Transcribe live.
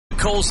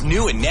Nicole's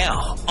New and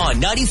Now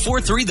on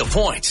 94.3 The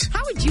Point.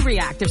 How would you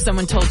react if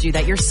someone told you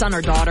that your son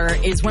or daughter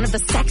is one of the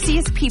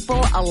sexiest people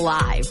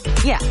alive?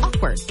 Yeah,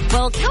 awkward.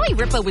 Well, Kelly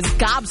Ripa was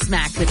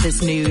gobsmacked with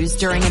this news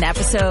during an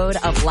episode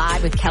of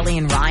Live with Kelly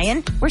and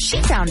Ryan, where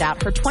she found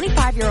out her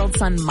 25-year-old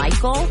son,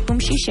 Michael, whom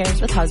she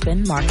shares with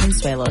husband Mark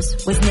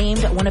Consuelos, was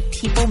named one of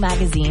People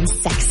magazine's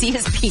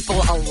sexiest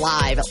people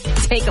alive.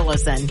 Take a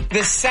listen. The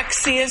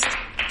sexiest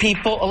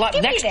people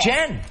alive. Next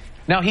gen.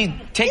 Now, he's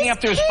taking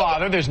after his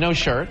father. There's no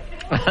shirt.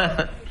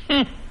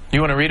 You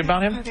want to read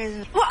about him?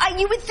 Well,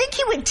 you would think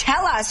he would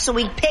tell us so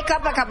we'd pick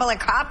up a couple of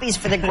copies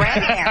for the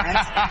grandparents.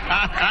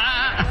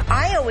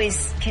 I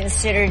always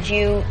considered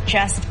you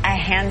just a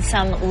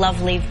handsome,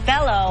 lovely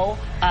fellow,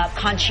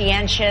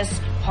 conscientious,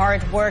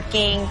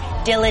 hardworking,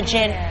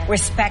 diligent,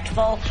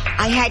 respectful.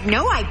 I had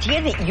no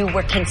idea that you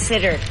were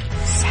considered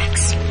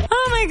sexy.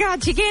 Oh my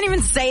God, she can't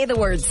even say the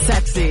word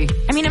sexy.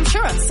 I mean, I'm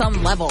sure at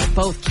some level,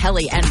 both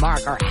Kelly and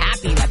Mark are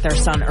happy that their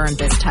son earned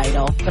this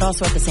title, but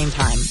also at the same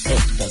time,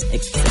 it doesn't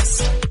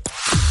exist.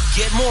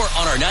 Get more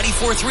on our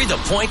 94.3 The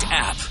Point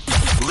app.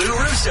 Lou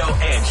Russo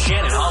and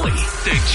Shannon Holly.